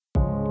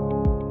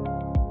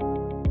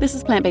This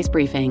is Plant-Based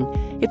Briefing.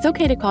 It's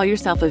okay to call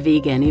yourself a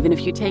vegan even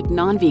if you take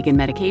non-vegan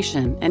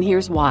medication, and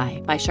here's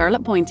why, by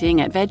Charlotte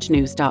Pointing at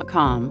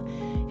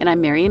vegnews.com. And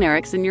I'm Marian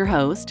Erickson, your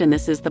host, and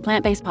this is the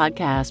Plant-Based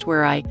Podcast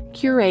where I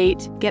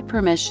curate, get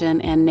permission,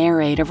 and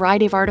narrate a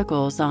variety of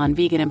articles on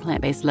vegan and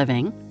plant-based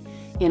living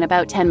in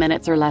about 10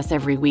 minutes or less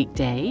every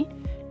weekday.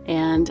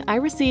 And I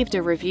received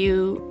a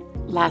review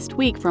last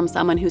week from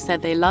someone who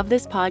said they love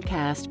this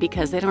podcast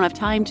because they don't have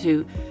time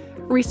to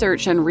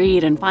research and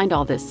read and find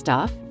all this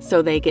stuff,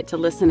 so they get to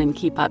listen and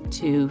keep up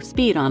to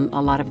speed on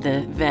a lot of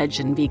the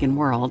veg and vegan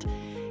world.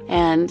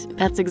 And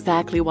that's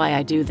exactly why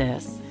I do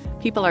this.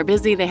 People are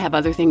busy, they have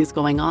other things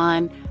going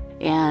on,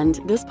 and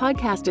this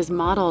podcast is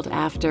modeled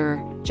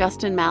after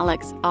Justin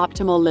Malik's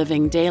Optimal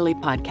Living Daily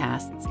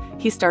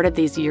podcasts. He started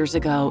these years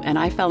ago, and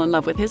I fell in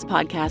love with his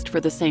podcast for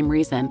the same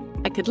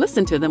reason. I could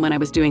listen to them when I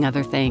was doing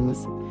other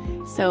things.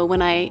 So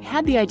when I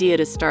had the idea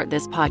to start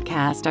this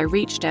podcast, I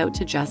reached out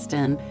to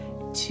Justin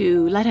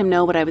to let him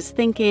know what I was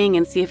thinking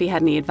and see if he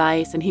had any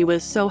advice, and he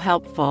was so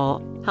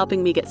helpful,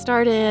 helping me get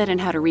started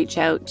and how to reach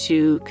out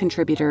to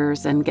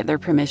contributors and get their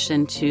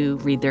permission to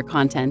read their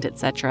content,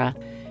 etc.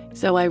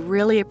 So I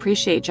really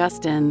appreciate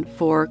Justin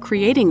for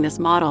creating this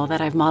model that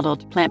I've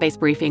modeled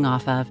Plant-Based Briefing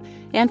off of,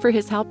 and for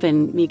his help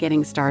in me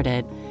getting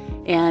started.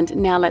 And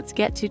now let's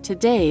get to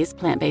today's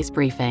Plant-Based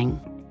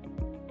Briefing.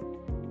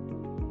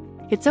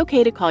 It's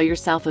okay to call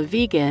yourself a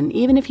vegan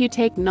even if you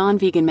take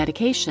non-vegan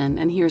medication,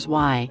 and here's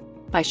why,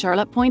 by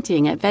Charlotte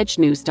Pointing at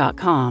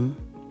vegnews.com.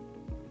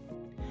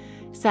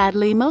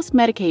 Sadly, most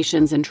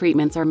medications and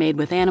treatments are made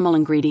with animal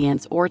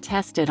ingredients or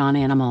tested on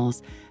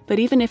animals, but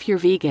even if you're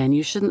vegan,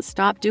 you shouldn't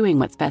stop doing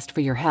what's best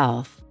for your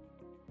health.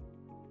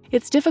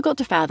 It's difficult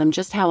to fathom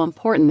just how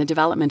important the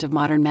development of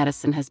modern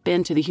medicine has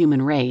been to the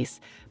human race,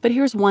 but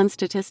here's one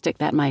statistic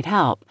that might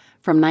help.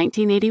 From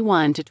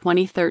 1981 to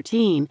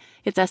 2013,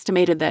 it's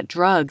estimated that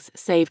drugs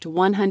saved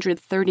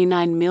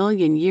 139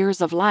 million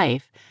years of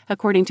life,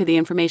 according to the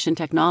Information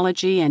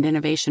Technology and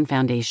Innovation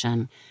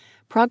Foundation.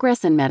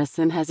 Progress in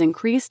medicine has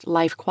increased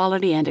life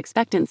quality and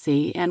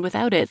expectancy, and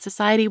without it,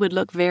 society would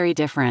look very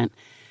different.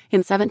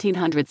 In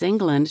 1700s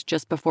England,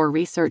 just before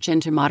research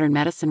into modern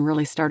medicine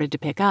really started to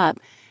pick up,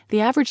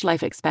 the average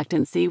life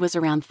expectancy was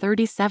around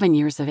 37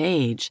 years of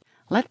age.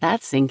 Let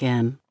that sink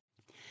in.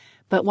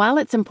 But while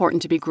it's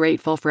important to be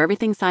grateful for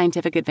everything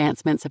scientific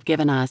advancements have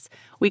given us,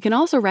 we can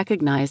also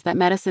recognize that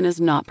medicine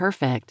is not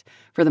perfect.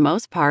 For the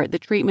most part, the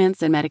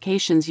treatments and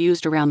medications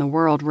used around the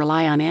world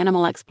rely on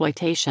animal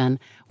exploitation,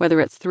 whether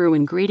it's through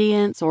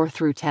ingredients or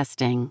through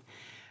testing.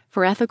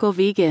 For ethical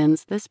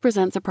vegans, this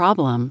presents a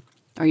problem.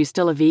 Are you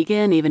still a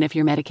vegan even if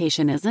your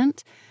medication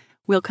isn't?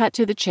 We'll cut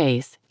to the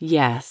chase.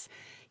 Yes.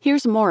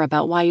 Here's more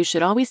about why you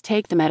should always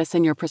take the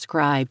medicine you're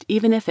prescribed,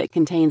 even if it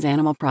contains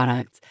animal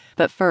products.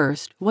 But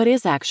first, what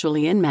is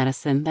actually in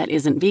medicine that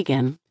isn't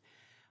vegan?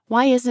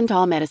 Why isn't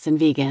all medicine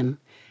vegan?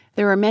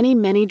 There are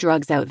many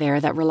drugs out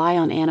there that rely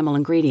on animal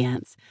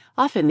ingredients.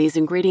 Often these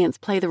ingredients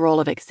play the role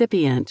of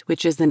excipient,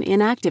 which is an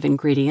inactive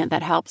ingredient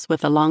that helps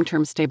with the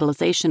long-term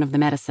stabilization of the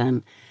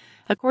medicine.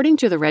 According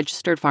to the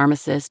registered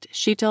pharmacist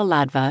Sheetal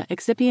Ladva,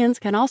 excipients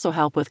can also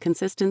help with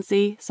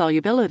consistency,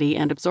 solubility,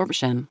 and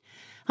absorption.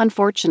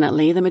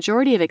 Unfortunately, the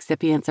majority of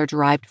excipients are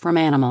derived from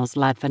animals,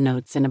 Ladva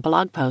notes in a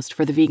blog post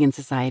for the Vegan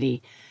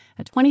Society.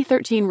 A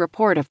 2013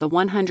 report of the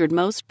 100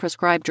 most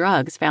prescribed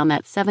drugs found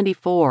that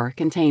 74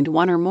 contained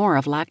one or more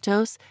of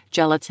lactose,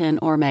 gelatin,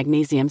 or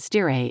magnesium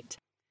stearate.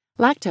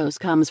 Lactose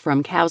comes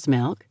from cow's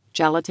milk,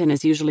 gelatin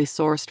is usually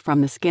sourced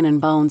from the skin and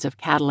bones of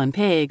cattle and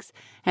pigs,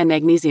 and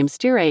magnesium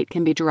stearate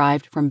can be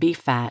derived from beef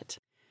fat.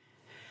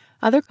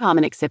 Other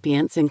common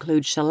excipients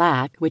include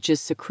shellac, which is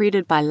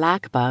secreted by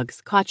lac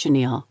bugs,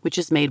 cochineal, which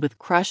is made with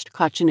crushed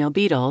cochineal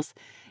beetles,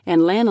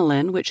 and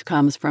lanolin, which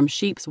comes from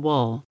sheep's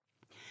wool.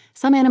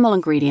 Some animal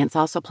ingredients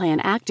also play an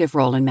active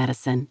role in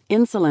medicine.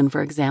 Insulin,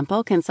 for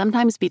example, can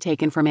sometimes be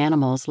taken from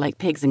animals like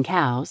pigs and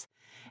cows,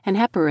 and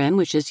heparin,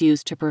 which is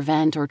used to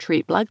prevent or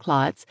treat blood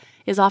clots,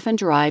 is often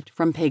derived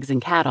from pigs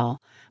and cattle,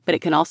 but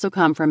it can also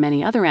come from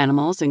many other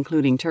animals,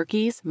 including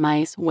turkeys,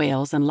 mice,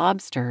 whales, and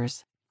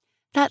lobsters.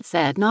 That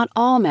said, not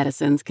all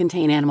medicines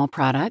contain animal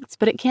products,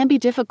 but it can be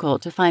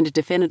difficult to find a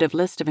definitive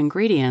list of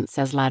ingredients,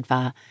 says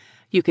Ladva.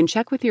 You can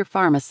check with your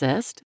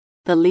pharmacist,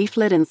 the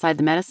leaflet inside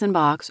the medicine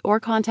box, or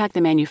contact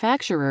the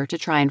manufacturer to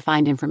try and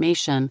find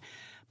information.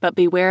 But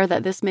beware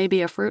that this may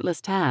be a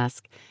fruitless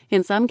task.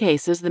 In some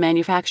cases, the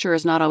manufacturer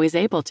is not always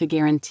able to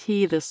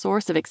guarantee the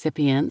source of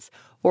excipients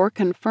or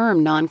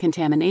confirm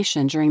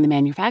non-contamination during the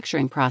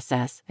manufacturing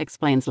process,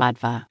 explains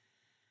Ladva.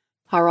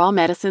 Are all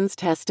medicines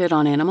tested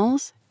on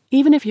animals?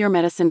 Even if your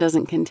medicine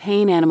doesn't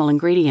contain animal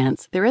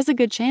ingredients, there is a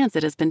good chance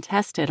it has been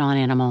tested on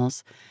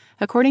animals.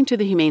 According to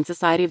the Humane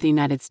Society of the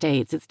United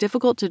States, it's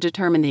difficult to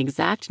determine the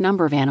exact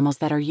number of animals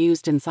that are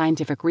used in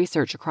scientific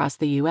research across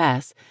the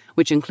U.S.,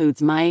 which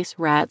includes mice,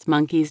 rats,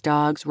 monkeys,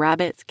 dogs,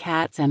 rabbits,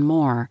 cats, and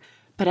more.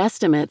 But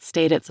estimates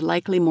state it's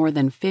likely more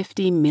than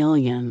 50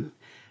 million.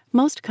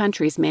 Most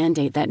countries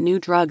mandate that new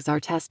drugs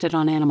are tested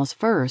on animals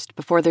first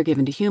before they're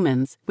given to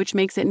humans, which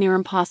makes it near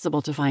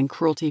impossible to find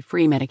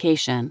cruelty-free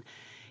medication.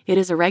 It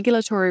is a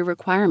regulatory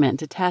requirement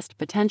to test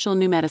potential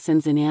new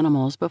medicines in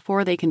animals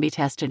before they can be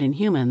tested in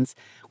humans,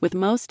 with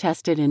most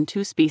tested in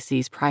 2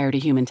 species prior to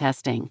human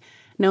testing,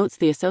 notes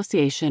the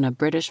Association of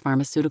British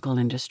Pharmaceutical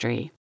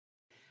Industry.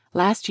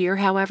 Last year,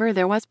 however,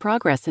 there was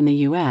progress in the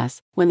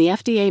U.S. when the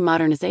FDA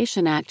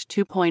Modernization Act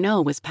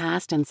 2.0 was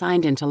passed and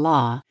signed into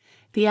law.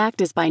 The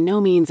act is by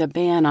no means a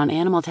ban on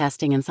animal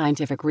testing and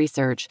scientific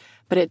research,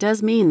 but it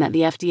does mean that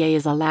the FDA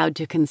is allowed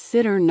to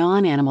consider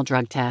non-animal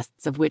drug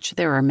tests, of which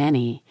there are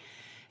many.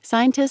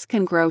 Scientists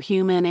can grow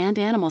human and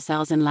animal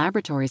cells in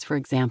laboratories, for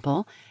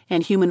example,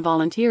 and human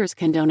volunteers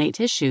can donate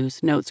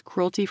tissues, notes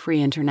Cruelty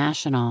Free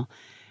International.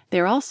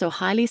 There are also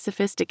highly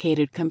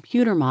sophisticated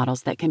computer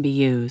models that can be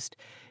used.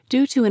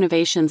 Due to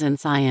innovations in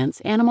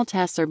science, animal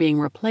tests are being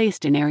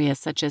replaced in areas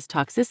such as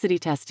toxicity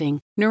testing,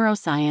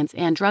 neuroscience,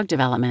 and drug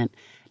development,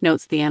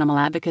 notes the Animal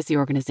Advocacy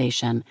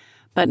Organization,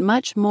 but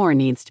much more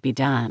needs to be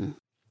done.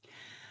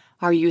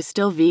 Are you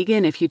still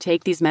vegan if you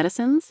take these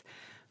medicines?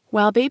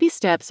 While baby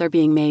steps are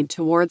being made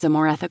towards a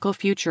more ethical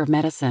future of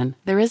medicine,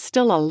 there is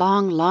still a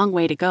long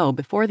way to go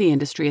before the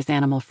industry is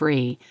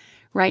animal-free.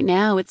 Right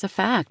now, it's a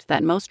fact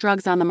that most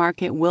drugs on the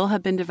market will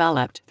have been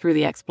developed through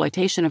the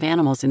exploitation of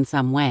animals in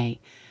some way.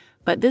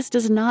 But this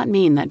does not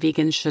mean that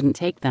vegans shouldn't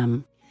take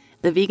them.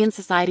 The Vegan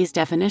Society's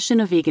definition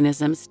of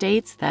veganism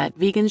states that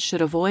vegans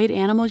should avoid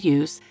animal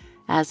use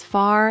as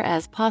far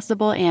as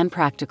possible and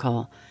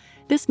practical.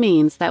 This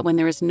means that when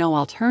there is no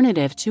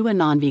alternative to a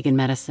non-vegan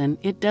medicine,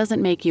 it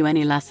doesn't make you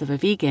any less of a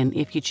vegan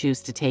if you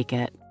choose to take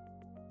it.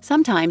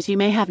 Sometimes you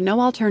may have no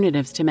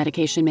alternatives to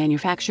medication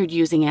manufactured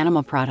using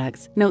animal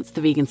products, notes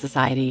the Vegan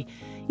Society.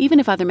 Even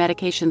if other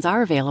medications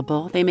are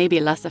available, they may be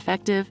less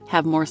effective,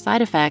 have more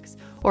side effects,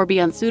 or be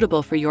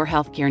unsuitable for your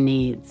healthcare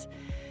needs.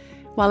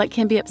 While it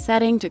can be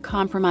upsetting to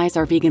compromise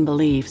our vegan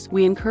beliefs,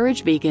 we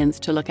encourage vegans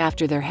to look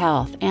after their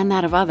health and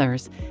that of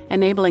others,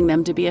 enabling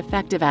them to be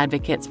effective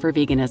advocates for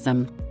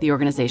veganism, the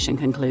organization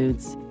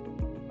concludes.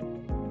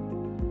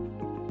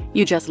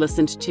 You just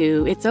listened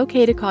to It's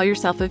Okay to Call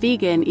Yourself a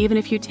Vegan Even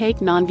If You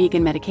Take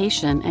Non-Vegan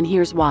Medication, and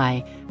Here's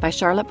Why, by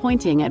Charlotte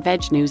Pointing at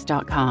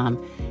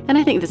vegnews.com. And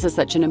I think this is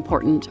such an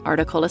important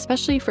article,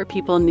 especially for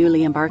people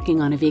newly embarking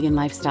on a vegan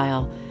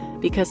lifestyle,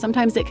 because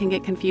sometimes it can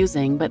get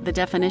confusing, but the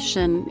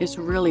definition is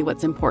really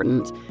what's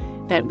important,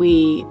 that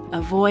we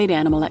avoid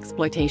animal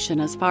exploitation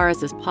as far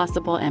as is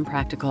possible and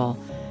practical.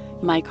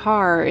 My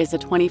car is a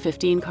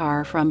 2015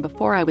 car from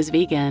before I was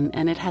vegan,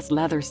 and it has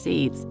leather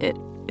seats. It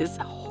is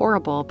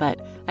horrible,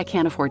 but I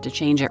can't afford to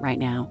change it right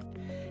now.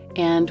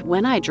 And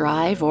when I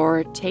drive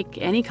or take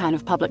any kind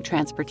of public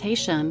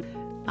transportation,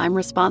 I'm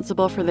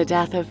responsible for the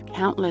death of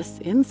countless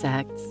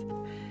insects.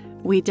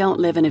 We don't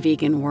live in a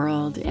vegan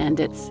world, and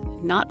it's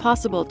not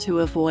possible to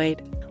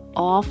avoid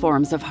all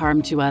forms of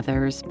harm to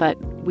others,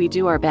 but we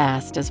do our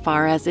best as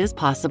far as is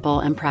possible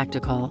and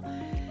practical.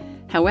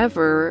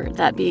 However,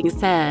 that being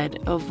said,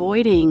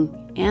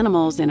 avoiding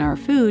animals in our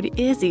food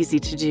is easy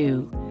to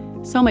do.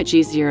 So much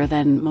easier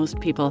than most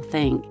people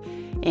think,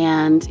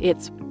 and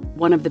it's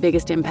one of the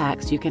biggest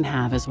impacts you can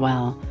have as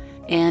well.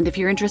 And if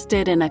you're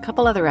interested in a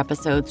couple other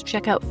episodes,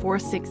 check out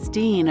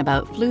 416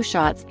 about flu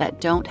shots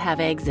that don't have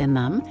eggs in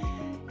them,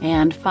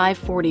 and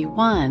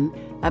 541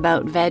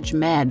 about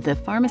VegMed, the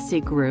pharmacy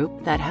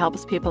group that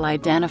helps people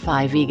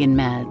identify vegan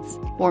meds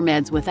or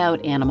meds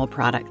without animal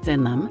products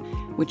in them,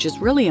 which is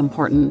really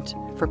important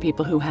for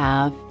people who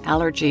have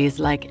allergies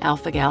like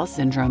alpha-gal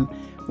syndrome,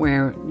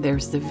 where they're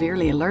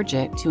severely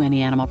allergic to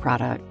any animal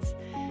products.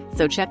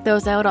 So check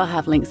those out. I'll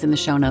have links in the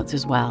show notes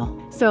as well.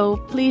 So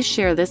please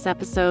share this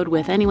episode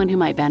with anyone who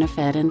might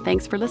benefit, and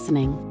thanks for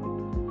listening.